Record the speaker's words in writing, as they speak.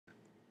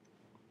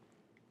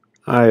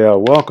I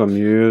welcome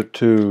you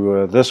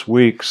to this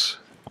week's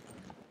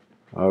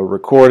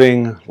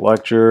recording,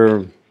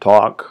 lecture,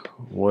 talk,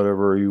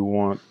 whatever you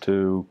want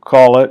to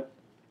call it.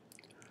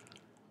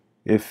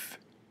 If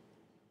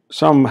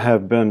some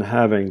have been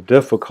having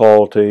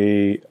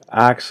difficulty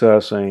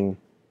accessing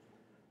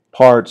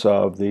parts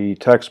of the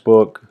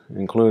textbook,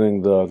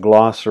 including the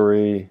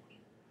glossary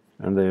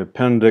and the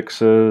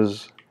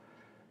appendixes,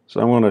 so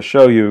I'm going to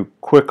show you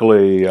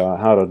quickly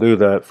how to do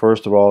that.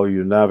 First of all,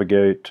 you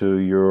navigate to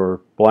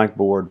your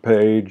Blackboard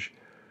page.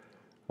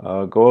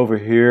 Go over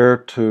here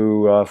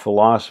to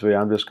philosophy.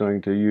 I'm just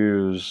going to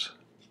use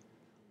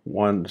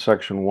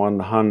section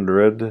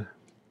 100.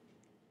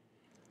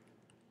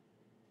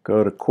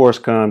 Go to course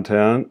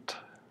content,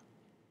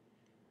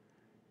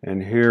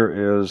 and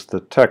here is the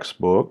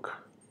textbook.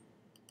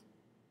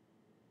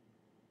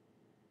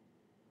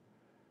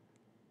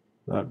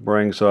 That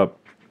brings up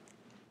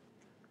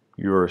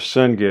your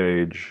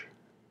Cengage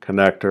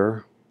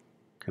connector,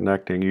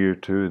 connecting you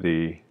to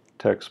the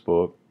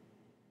textbook.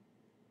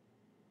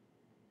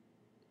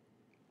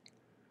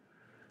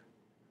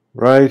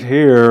 Right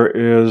here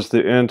is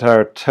the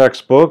entire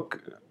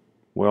textbook.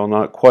 Well,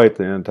 not quite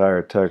the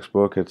entire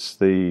textbook. It's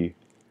the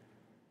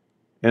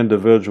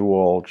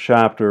individual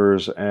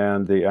chapters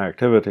and the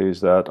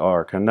activities that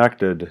are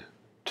connected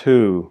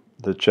to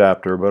the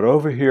chapter. But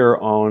over here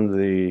on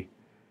the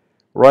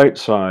right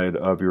side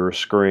of your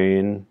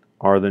screen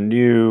are the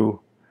new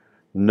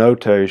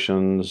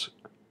notations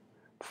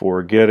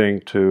for getting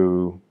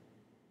to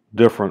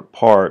different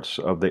parts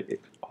of the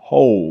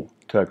whole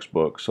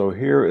textbook. So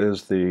here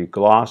is the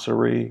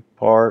glossary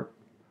part.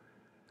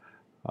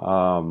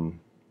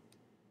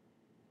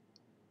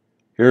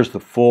 Here's the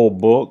full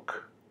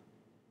book.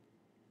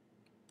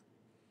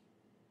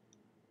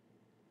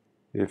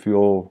 If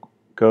you'll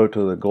go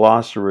to the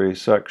glossary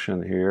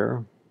section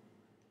here,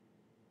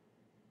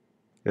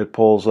 it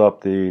pulls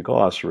up the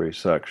glossary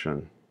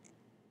section.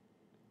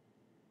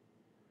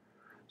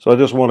 So I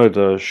just wanted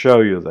to show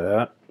you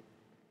that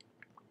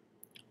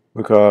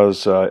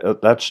because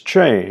that's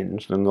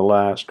changed in the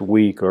last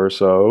week or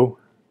so.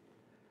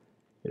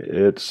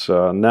 It's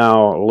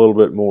now a little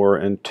bit more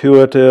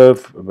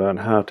intuitive about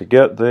how to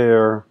get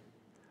there,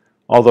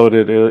 although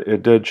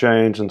it did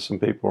change and some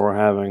people were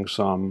having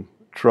some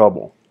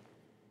trouble.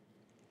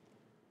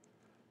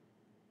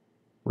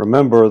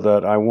 Remember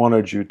that I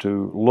wanted you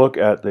to look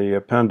at the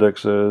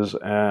appendixes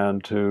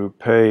and to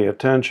pay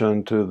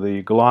attention to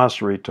the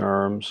glossary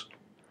terms.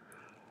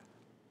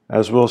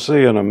 As we'll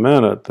see in a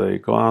minute, the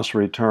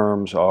glossary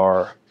terms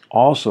are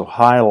also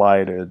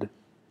highlighted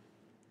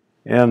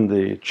in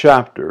the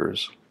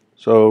chapters.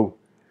 So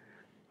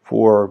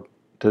for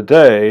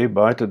today,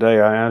 by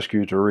today I ask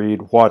you to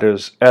read What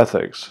is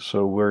Ethics.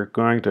 So we're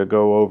going to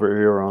go over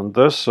here on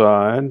this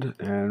side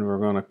and we're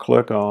going to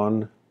click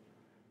on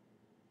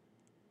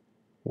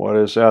What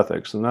is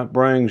Ethics? And that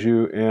brings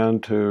you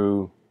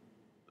into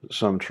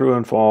some true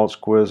and false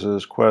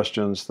quizzes,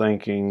 questions,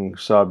 thinking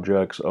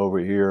subjects over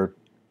here.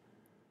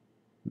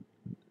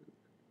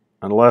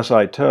 Unless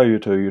I tell you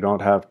to, you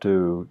don't have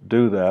to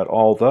do that,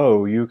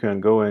 although you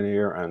can go in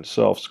here and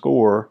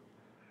self-score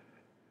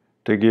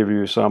to give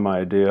you some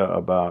idea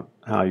about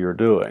how you're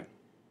doing.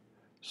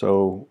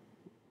 So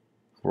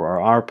for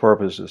our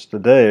purposes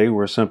today,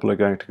 we're simply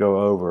going to go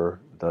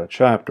over the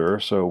chapter.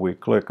 So we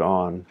click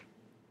on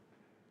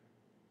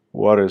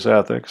What is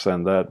Ethics,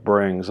 and that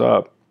brings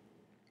up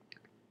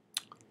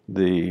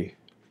the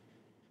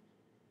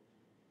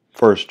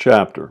first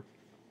chapter.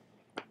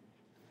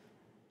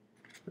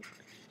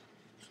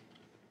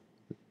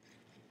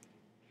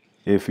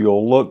 If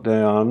you'll look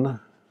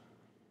down,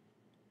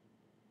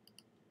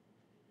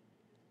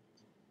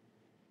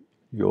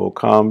 you'll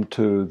come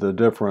to the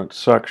different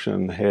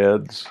section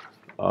heads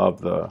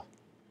of the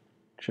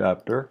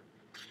chapter.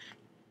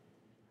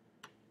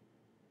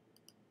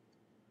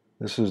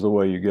 This is the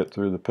way you get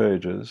through the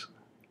pages.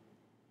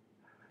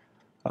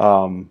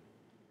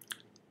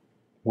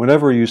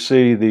 Whenever you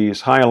see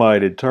these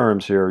highlighted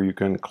terms here, you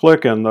can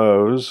click in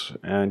those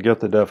and get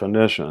the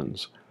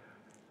definitions.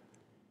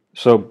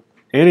 So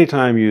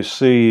anytime you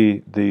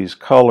see these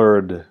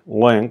colored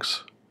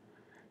links,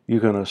 you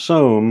can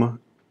assume,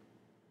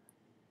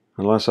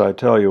 unless I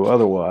tell you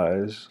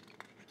otherwise,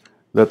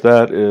 that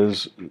that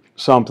is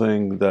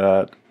something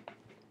that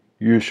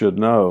you should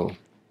know.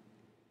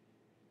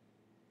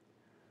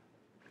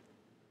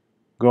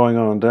 Going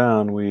on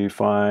down, we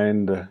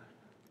find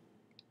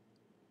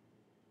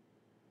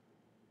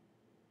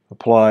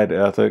applied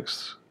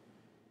ethics.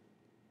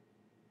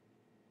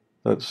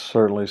 That's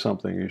certainly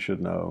something you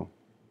should know.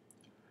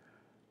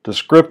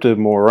 Descriptive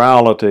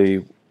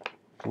morality,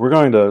 we're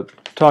going to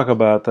talk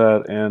about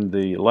that in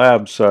the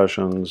lab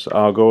sessions.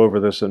 I'll go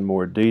over this in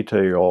more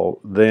detail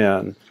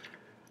then.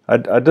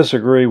 I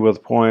disagree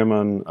with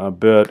Poyman a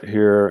bit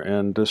here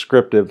in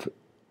descriptive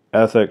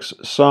ethics.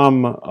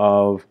 Some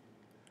of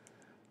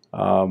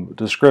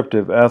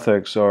descriptive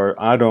ethics are,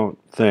 I don't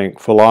think,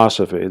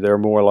 philosophy. They're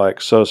more like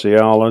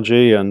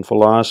sociology, and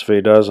philosophy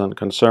doesn't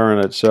concern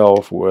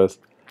itself with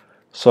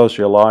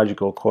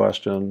sociological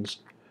questions.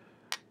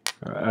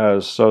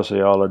 as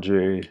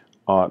sociology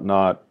ought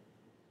not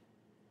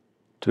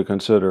to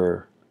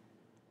consider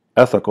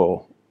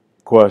ethical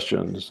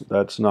questions.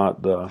 That's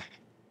not the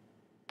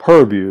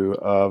purview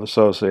of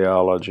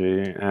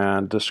sociology,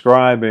 and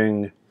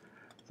describing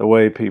the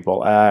way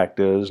people act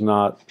is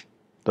not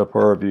the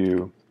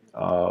purview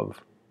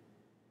of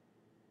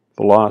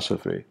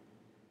philosophy.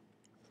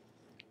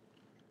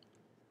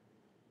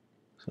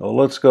 So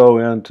let's go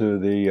into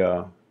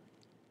the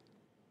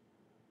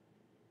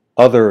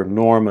other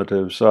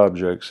normative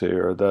subjects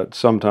here that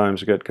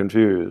sometimes get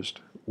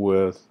confused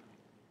with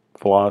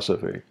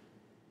philosophy.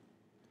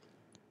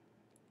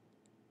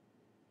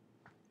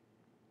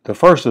 The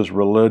first is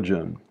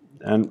religion,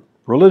 and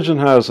religion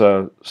has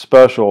a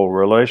special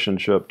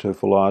relationship to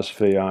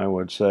philosophy, I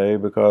would say,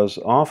 because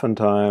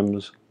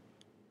oftentimes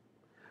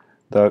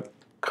the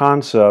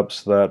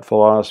concepts that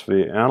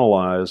philosophy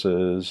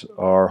analyzes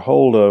are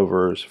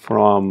holdovers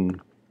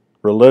from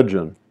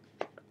religion.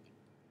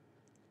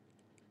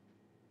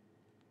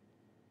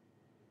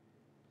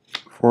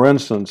 For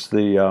instance,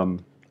 the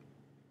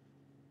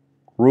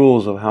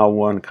rules of how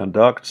one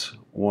conducts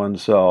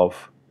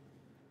oneself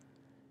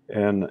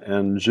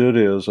in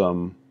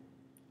Judaism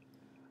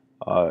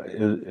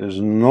is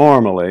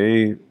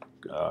normally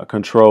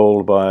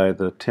controlled by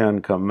the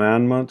Ten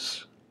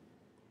Commandments.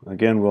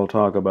 Again, we'll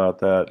talk about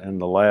that in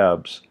the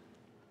labs.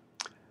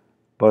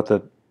 But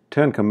the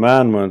Ten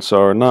Commandments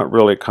are not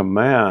really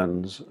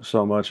commands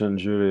so much in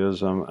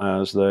Judaism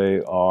as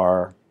they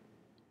are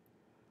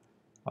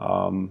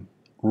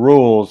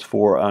rules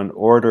for an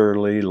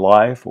orderly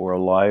life, or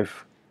a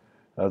life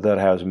that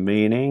has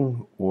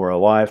meaning, or a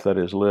life that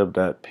is lived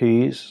at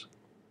peace.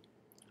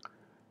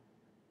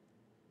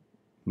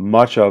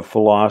 Much of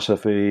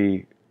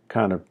philosophy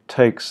kind of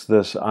takes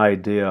this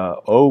idea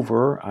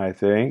over, I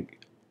think,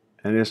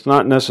 and it's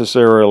not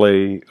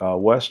necessarily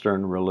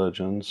Western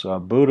religions.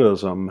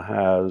 Buddhism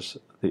has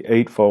the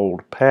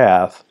Eightfold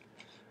Path,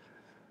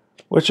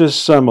 which is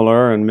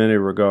similar in many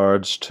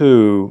regards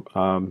to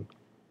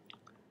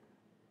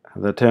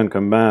the Ten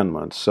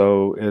Commandments.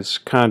 So it's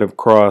kind of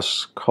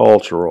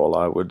cross-cultural,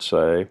 I would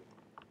say.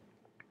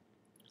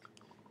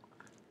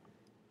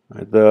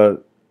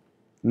 The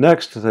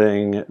next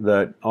thing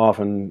that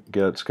often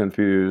gets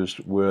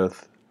confused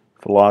with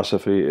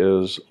philosophy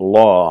is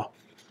law.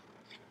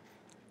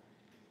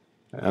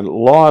 And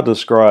law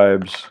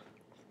describes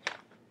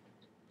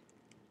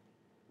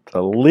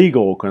the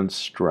legal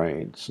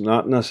constraints,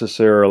 not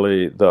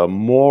necessarily the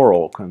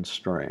moral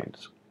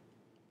constraints.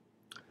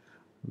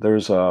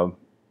 There's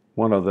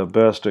one of the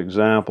best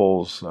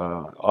examples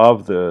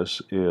of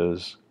this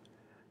is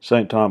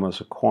St.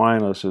 Thomas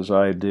Aquinas'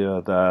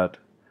 idea that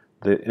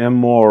the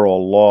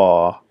immoral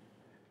law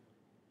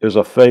is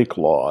a fake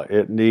law.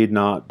 It need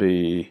not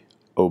be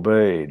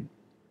obeyed.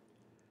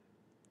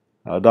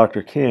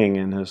 Dr. King,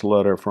 in his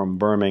letter from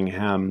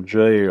Birmingham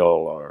jail,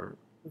 or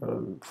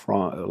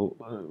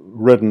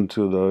written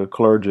to the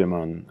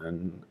clergymen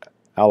in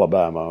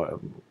Alabama,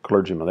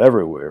 clergymen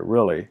everywhere,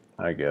 really,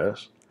 I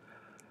guess,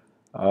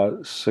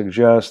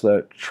 suggests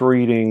that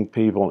treating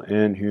people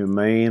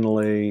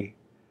inhumanely,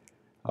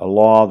 a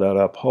law that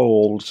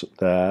upholds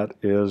that,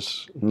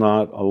 is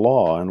not a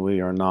law, and we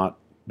are not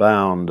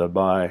bound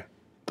by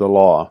the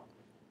law.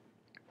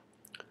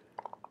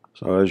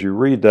 So as you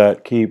read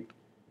that, keep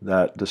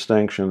that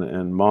distinction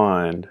in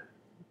mind,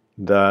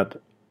 that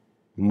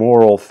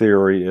moral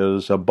theory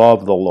is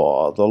above the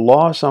law. The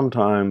law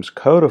sometimes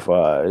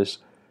codifies,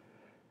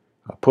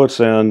 puts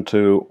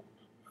into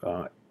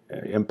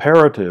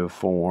imperative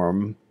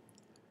form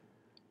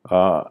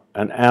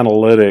an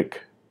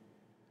analytic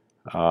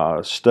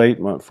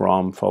statement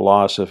from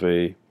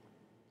philosophy,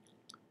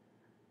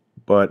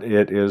 but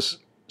it is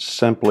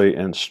simply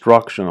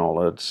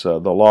instructional. It's the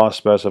law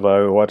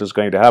specifies what is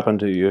going to happen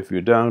to you if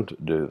you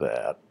don't do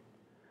that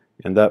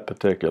in that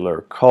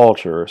particular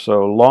culture.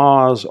 So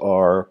laws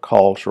are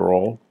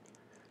cultural.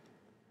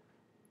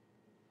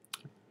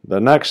 The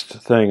next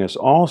thing is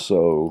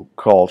also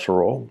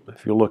cultural.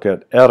 If you look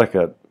at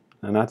etiquette,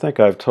 and I think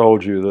I've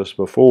told you this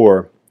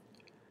before,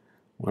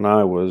 when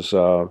I was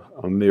a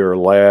mere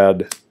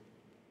lad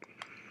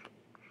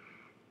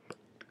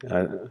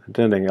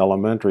attending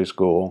elementary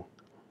school,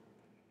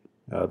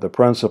 the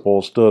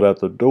principal stood at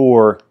the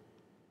door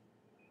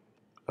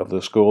of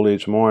the school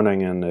each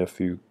morning, and if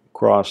you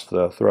crossed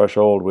the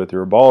threshold with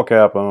your ball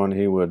cap on,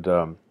 he would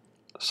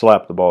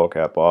slap the ball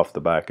cap off the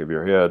back of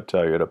your head,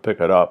 tell you to pick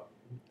it up,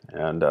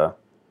 and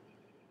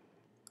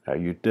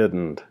you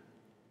didn't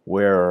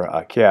wear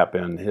a cap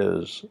in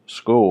his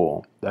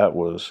school. That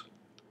was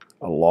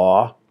a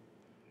law.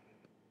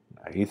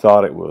 He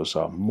thought it was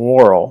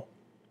moral.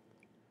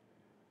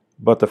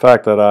 But the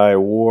fact that I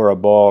wore a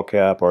ball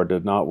cap or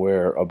did not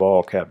wear a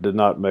ball cap did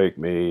not make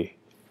me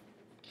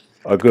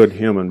a good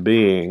human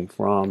being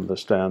from the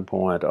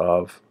standpoint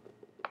of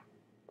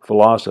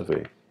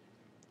philosophy.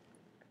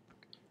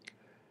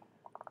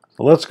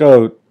 So let's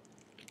go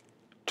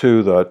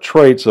to the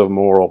traits of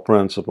moral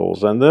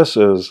principles, and this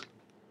is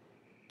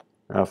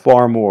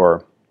far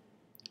more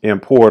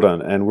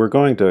important, and we're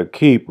going to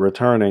keep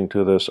returning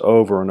to this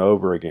over and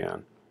over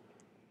again.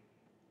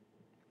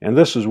 And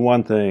this is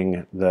one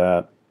thing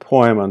that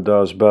Poiman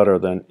does better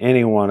than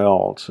anyone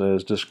else,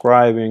 is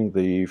describing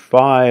the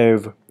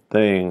 5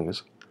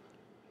 things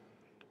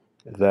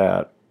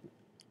that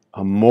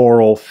a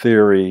moral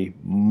theory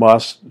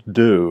must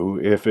do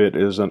if it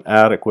is an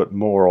adequate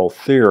moral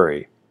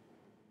theory.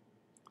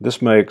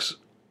 This makes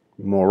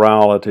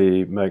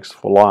morality, makes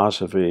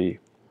philosophy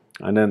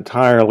an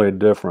entirely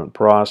different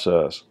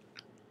process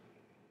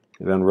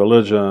than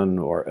religion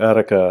or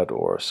etiquette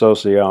or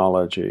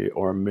sociology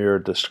or mere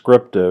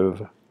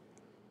descriptive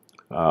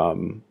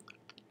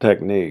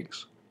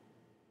techniques.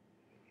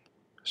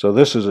 So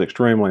this is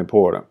extremely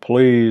important.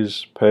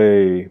 Please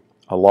pay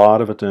a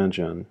lot of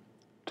attention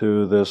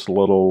to this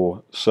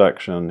little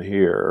section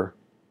here,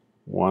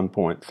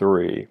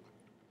 1.3.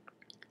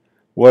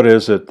 What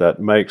is it that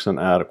makes an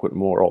adequate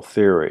moral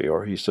theory?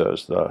 Or he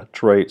says the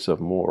traits of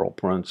moral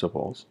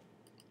principles.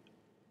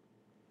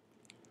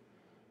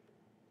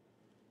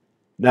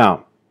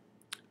 Now,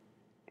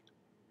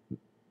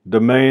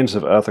 domains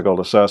of ethical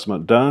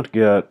assessment, don't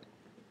get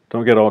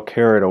all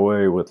carried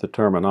away with the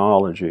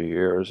terminology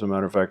here. As a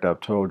matter of fact, I've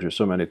told you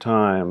so many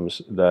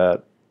times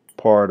that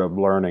part of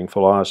learning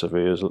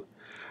philosophy is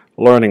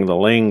learning the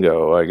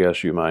lingo, I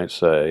guess you might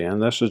say,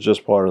 and this is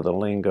just part of the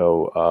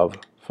lingo of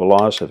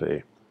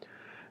philosophy.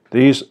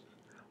 These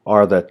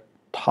are the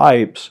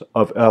types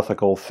of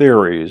ethical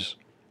theories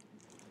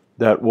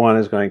that one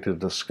is going to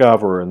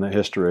discover in the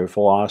history of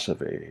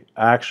philosophy.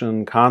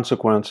 Action,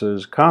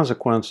 consequences.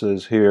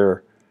 Consequences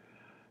here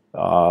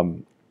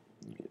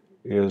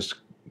is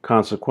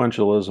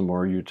consequentialism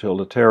or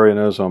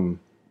utilitarianism.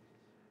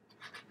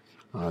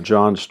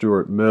 John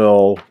Stuart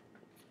Mill.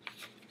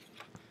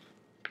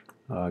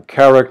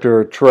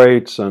 Character,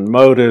 traits, and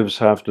motives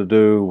have to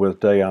do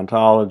with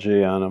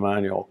deontology and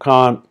Immanuel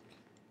Kant.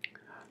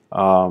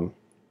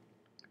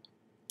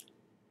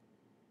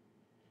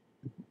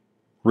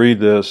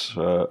 Read this,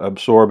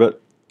 absorb it,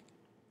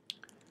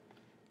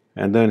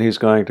 and then he's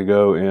going to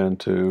go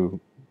into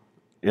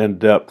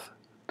in-depth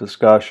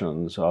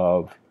discussions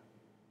of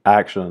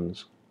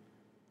actions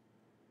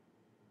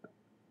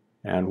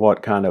and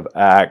what kind of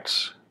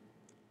acts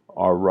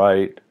are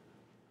right.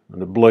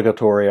 An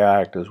obligatory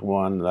act is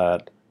one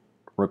that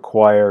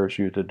requires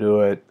you to do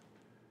it.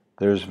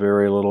 There's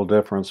very little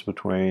difference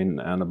between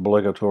an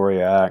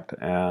obligatory act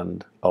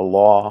and a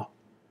law,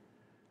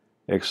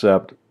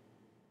 except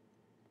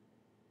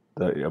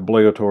the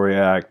obligatory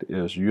act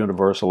is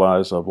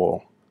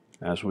universalizable,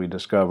 as we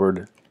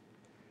discovered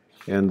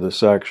in the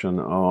section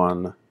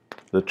on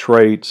the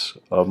traits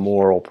of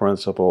moral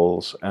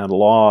principles, and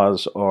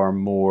laws are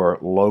more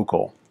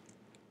local.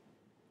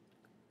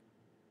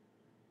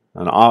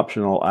 An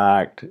optional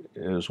act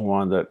is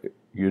one that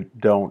you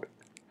don't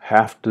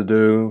have to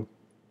do.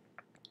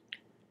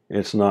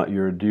 It's not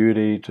your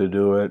duty to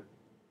do it.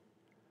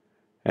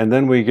 And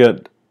then we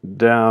get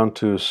down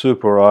to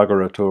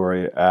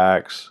supererogatory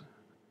acts.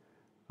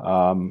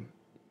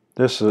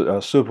 This is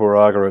a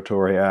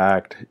supererogatory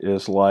act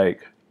is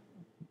like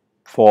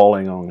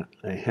falling on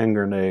a hand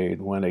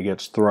grenade when it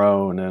gets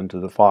thrown into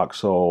the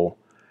foxhole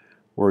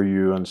where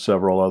you and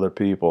several other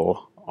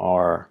people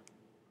are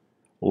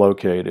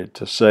located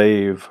to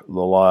save the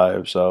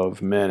lives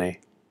of many.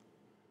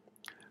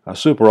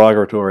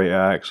 Supererogatory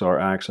acts are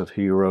acts of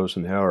heroes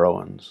and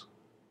heroines.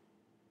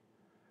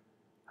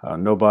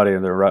 Nobody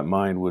in their right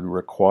mind would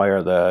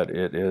require that.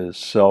 It is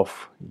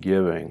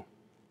self-giving.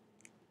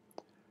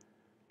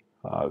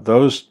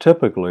 Those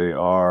typically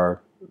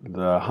are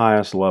the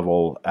highest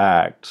level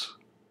acts.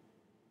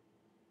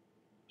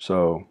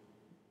 So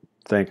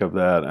think of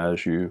that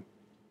as you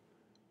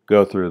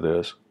go through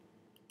this.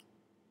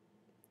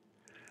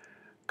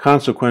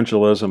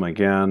 Consequentialism,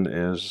 again,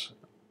 is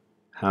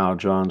how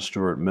John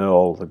Stuart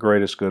Mill, the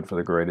greatest good for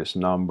the greatest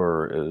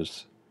number,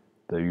 is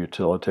the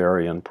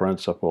utilitarian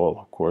principle.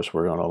 Of course,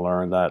 we're going to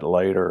learn that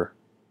later.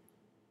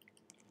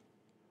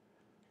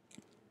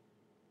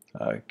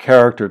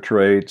 Character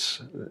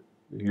traits,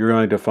 you're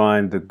going to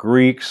find the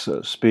Greeks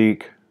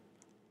speak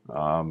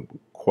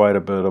quite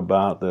a bit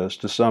about this,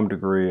 to some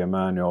degree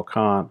Immanuel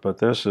Kant, but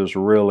this is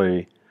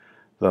really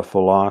the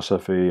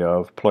philosophy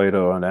of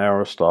Plato and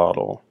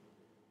Aristotle,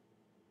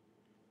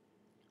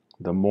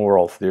 the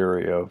moral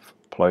theory of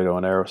Plato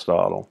and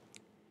Aristotle.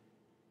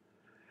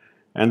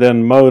 And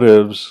then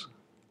motives,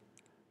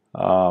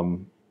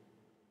 kind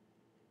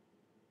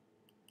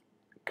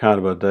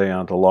of a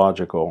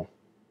deontological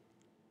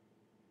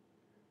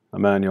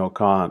Immanuel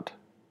Kant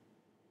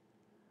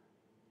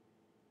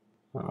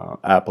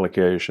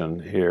application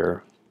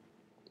here.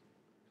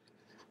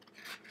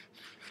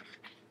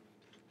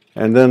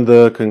 And then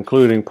the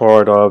concluding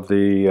part of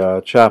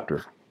the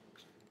chapter,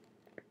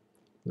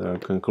 the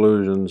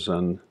conclusions,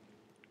 and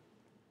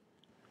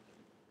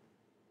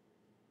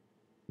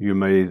you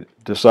may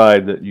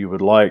decide that you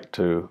would like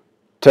to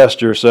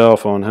test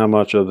yourself on how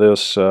much of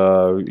this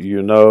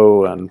you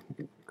know and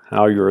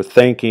how your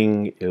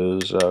thinking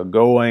is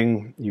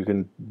going. You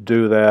can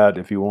do that.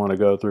 If you want to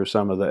go through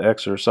some of the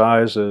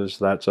exercises,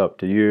 that's up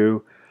to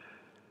you.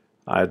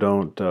 I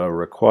don't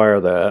require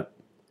that.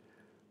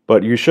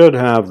 But you should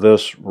have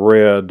this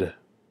read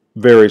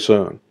very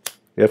soon,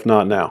 if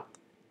not now.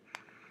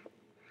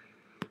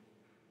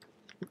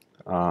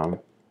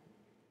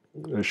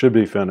 It should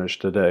be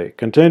finished today.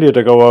 Continue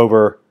to go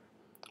over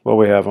what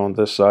we have on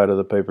this side of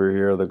the paper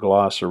here, the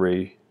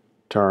glossary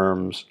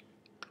terms.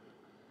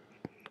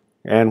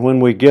 And when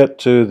we get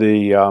to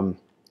the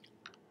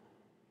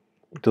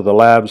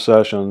lab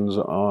sessions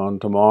on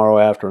tomorrow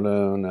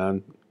afternoon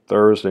and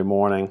Thursday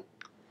morning,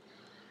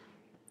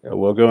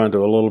 we'll go into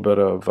a little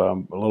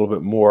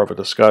bit more of a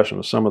discussion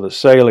of some of the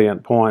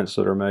salient points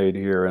that are made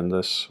here in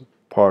this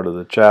part of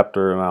the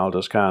chapter, and I'll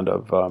just kind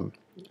of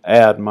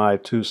add my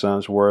 2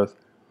 cents worth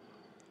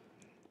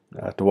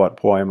to what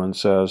Poyman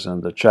says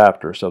in the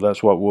chapter. So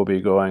that's what we'll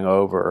be going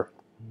over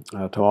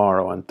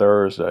tomorrow and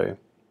Thursday.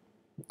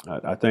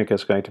 I think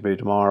it's going to be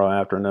tomorrow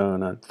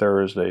afternoon and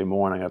Thursday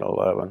morning at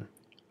 11.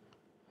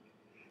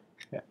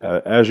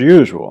 As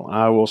usual,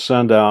 I will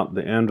send out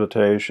the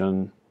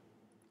invitation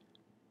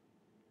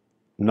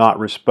not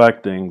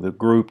respecting the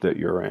group that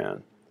you're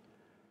in.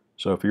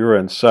 So if you're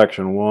in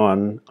section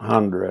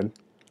 100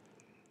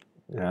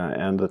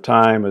 and the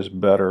time is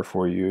better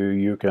for you,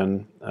 you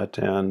can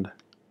attend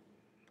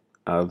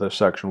the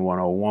section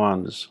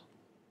 101's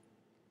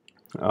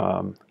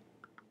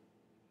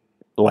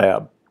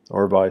lab,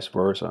 or vice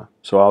versa.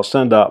 So I'll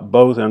send out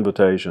both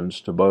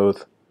invitations to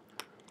both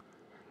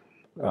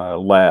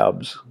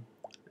labs,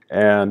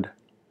 and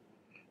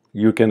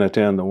you can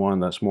attend the one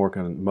that's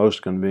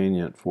most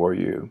convenient for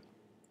you.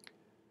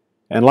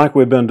 And like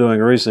we've been doing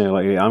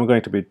recently, I'm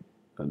going to be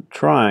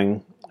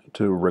trying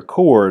to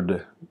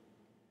record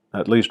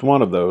at least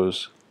one of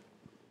those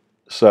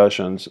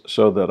sessions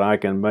so that I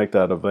can make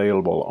that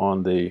available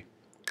on the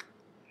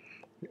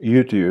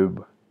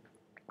YouTube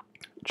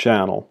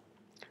channel.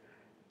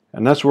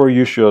 And that's where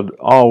you should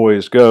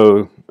always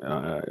go.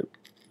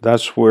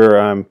 That's where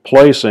I'm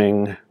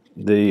placing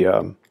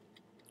the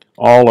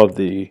all of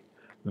the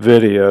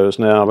videos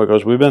now,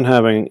 because we've been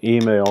having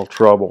email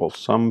trouble.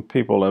 Some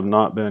people have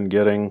not been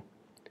getting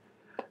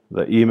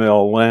the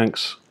email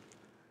links,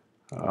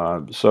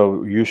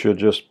 so you should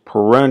just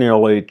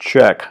perennially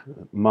check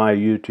my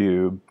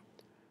YouTube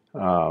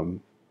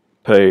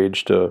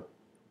page to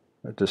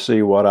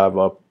see what I've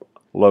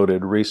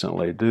uploaded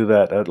recently. Do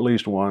that at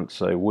least once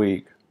a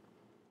week.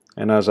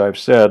 And as I've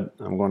said,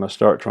 I'm going to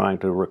start trying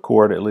to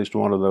record at least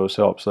one of those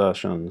help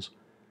sessions.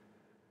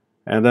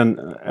 And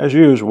then, as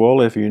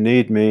usual, if you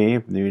need me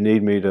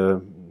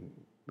to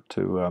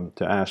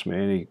ask me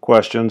any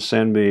questions,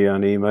 send me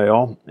an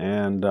email,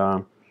 and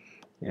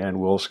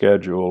we'll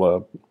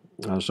schedule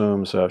a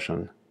Zoom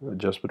session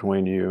just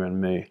between you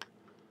and me.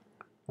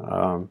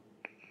 So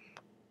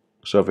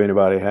if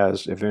anybody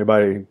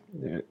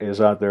is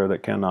out there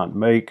that cannot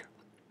make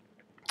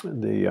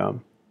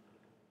the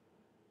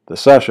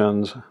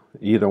sessions,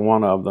 either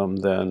one of them,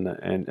 then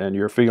and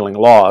you're feeling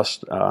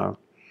lost,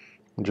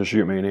 just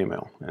shoot me an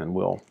email, and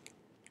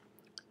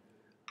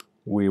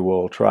we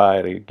will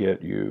try to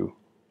get you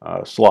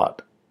a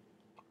slot.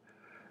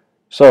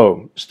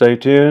 So stay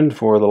tuned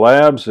for the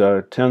labs.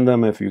 Attend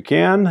them if you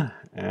can,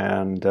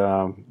 and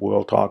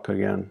we'll talk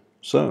again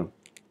soon.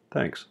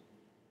 Thanks.